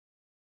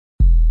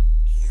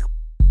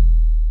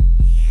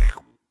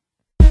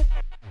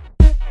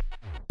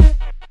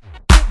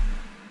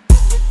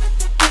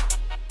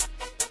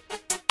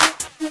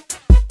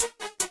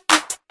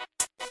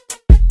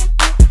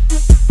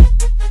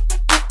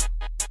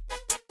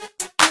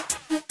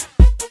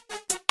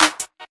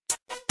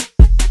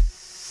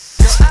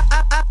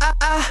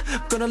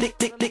Gonna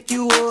lick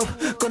you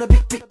up. Gonna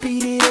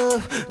beat it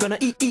up. Gonna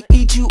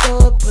eat you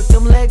up. Put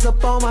them legs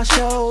up on my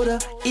shoulder.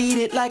 Eat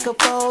it like a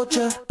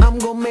vulture. I'm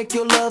gonna make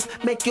your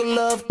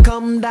love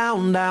come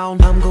down.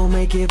 I'm gonna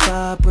make it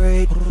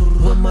vibrate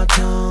with my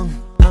tongue.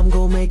 I'm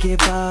gonna make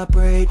it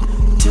vibrate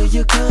till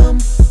you come.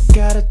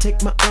 Gotta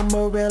take my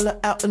umbrella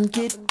out and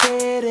get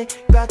ready.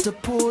 About to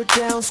pour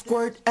down,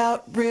 squirt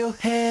out real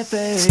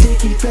heavy.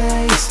 Sticky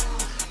face,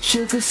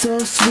 sugar so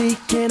sweet,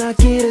 can I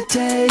get a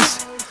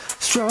taste?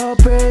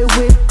 Strawberry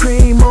whipped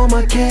cream on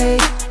my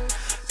cake.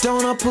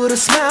 Don't I put a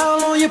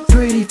smile on your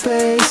pretty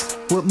face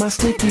with my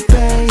sticky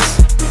face?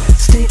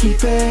 Sticky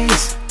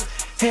face,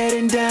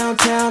 heading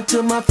downtown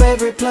to my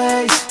favorite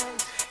place.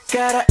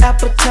 Got an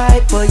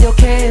appetite for your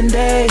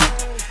candy,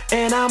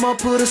 and I'ma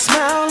put a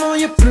smile on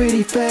your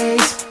pretty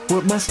face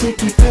with my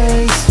sticky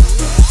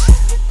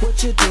face.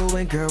 What you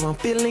doing, girl? I'm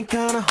feeling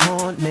kinda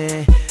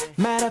horny.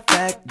 Matter of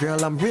fact,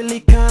 girl, I'm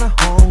really kinda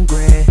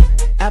hungry.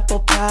 Apple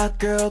pie,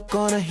 girl,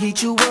 gonna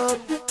heat you up.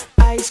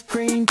 Ice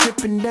cream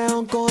dripping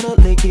down, gonna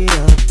lick it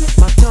up.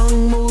 My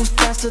tongue moves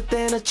faster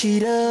than a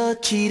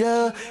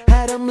cheetah.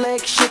 Had them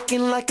legs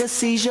shaking like a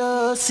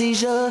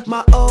seizure.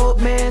 My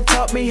old man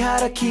taught me how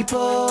to keep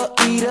her,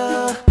 eat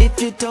her. If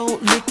you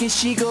don't lick it,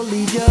 she gon'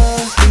 leave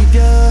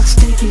ya.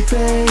 Sticky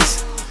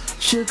face,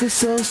 sugar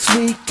so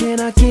sweet, can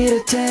I get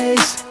a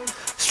taste?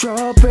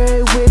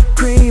 Strawberry whipped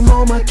cream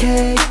on my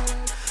cake.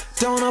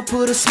 Don't I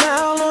put a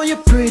smile on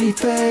your pretty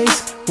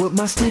face with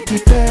my sticky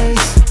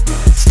face?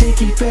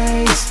 Sticky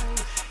face,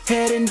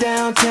 heading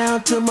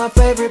downtown to my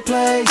favorite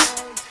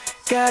place.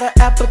 Got an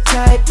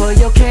appetite for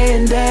your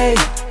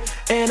candy,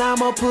 and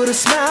I'ma put a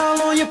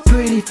smile on your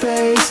pretty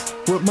face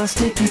with my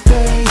sticky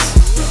face.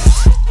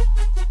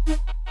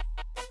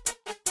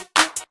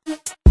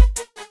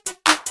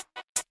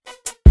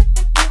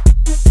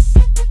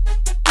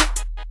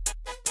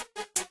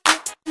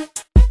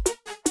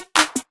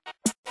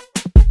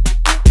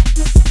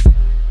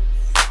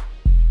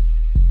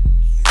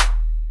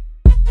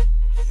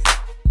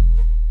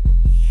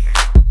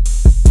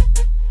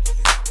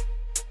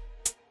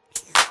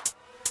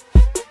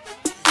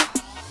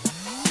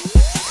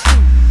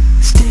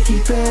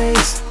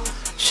 Face,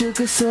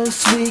 sugar so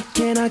sweet,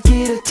 can I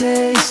get a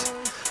taste?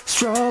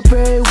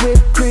 Strawberry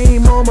whipped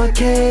cream on my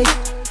cake.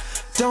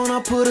 Don't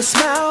I put a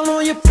smile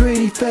on your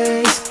pretty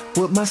face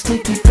with my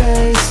sticky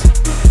face?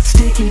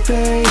 Sticky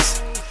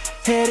face,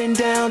 heading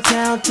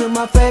downtown to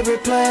my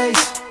favorite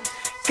place.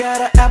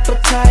 Got an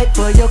appetite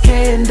for your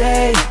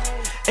candy,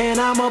 and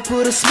I'ma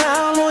put a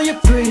smile on your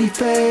pretty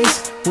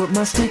face with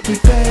my sticky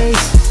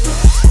face.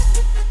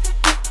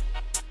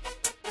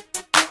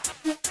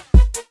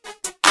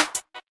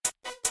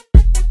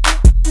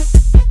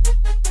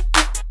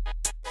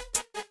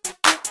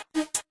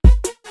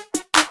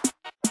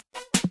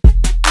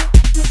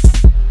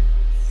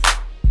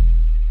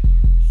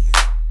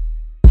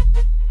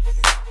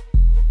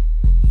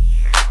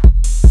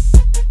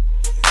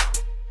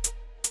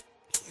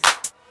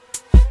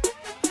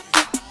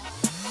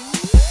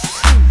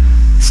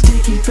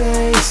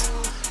 Face,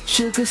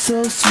 sugar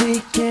so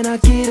sweet, can I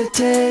get a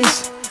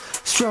taste?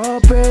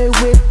 Strawberry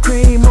whipped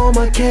cream on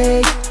my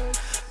cake.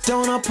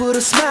 Don't I put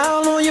a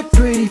smile on your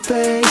pretty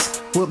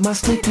face with my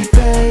sticky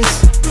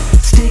face?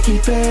 Sticky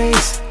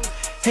face,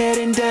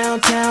 heading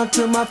downtown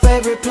to my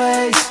favorite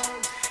place.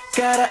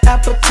 Got an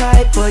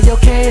appetite for your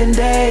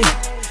candy,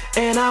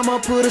 and I'ma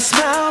put a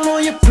smile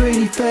on your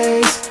pretty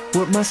face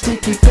with my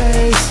sticky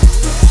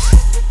face.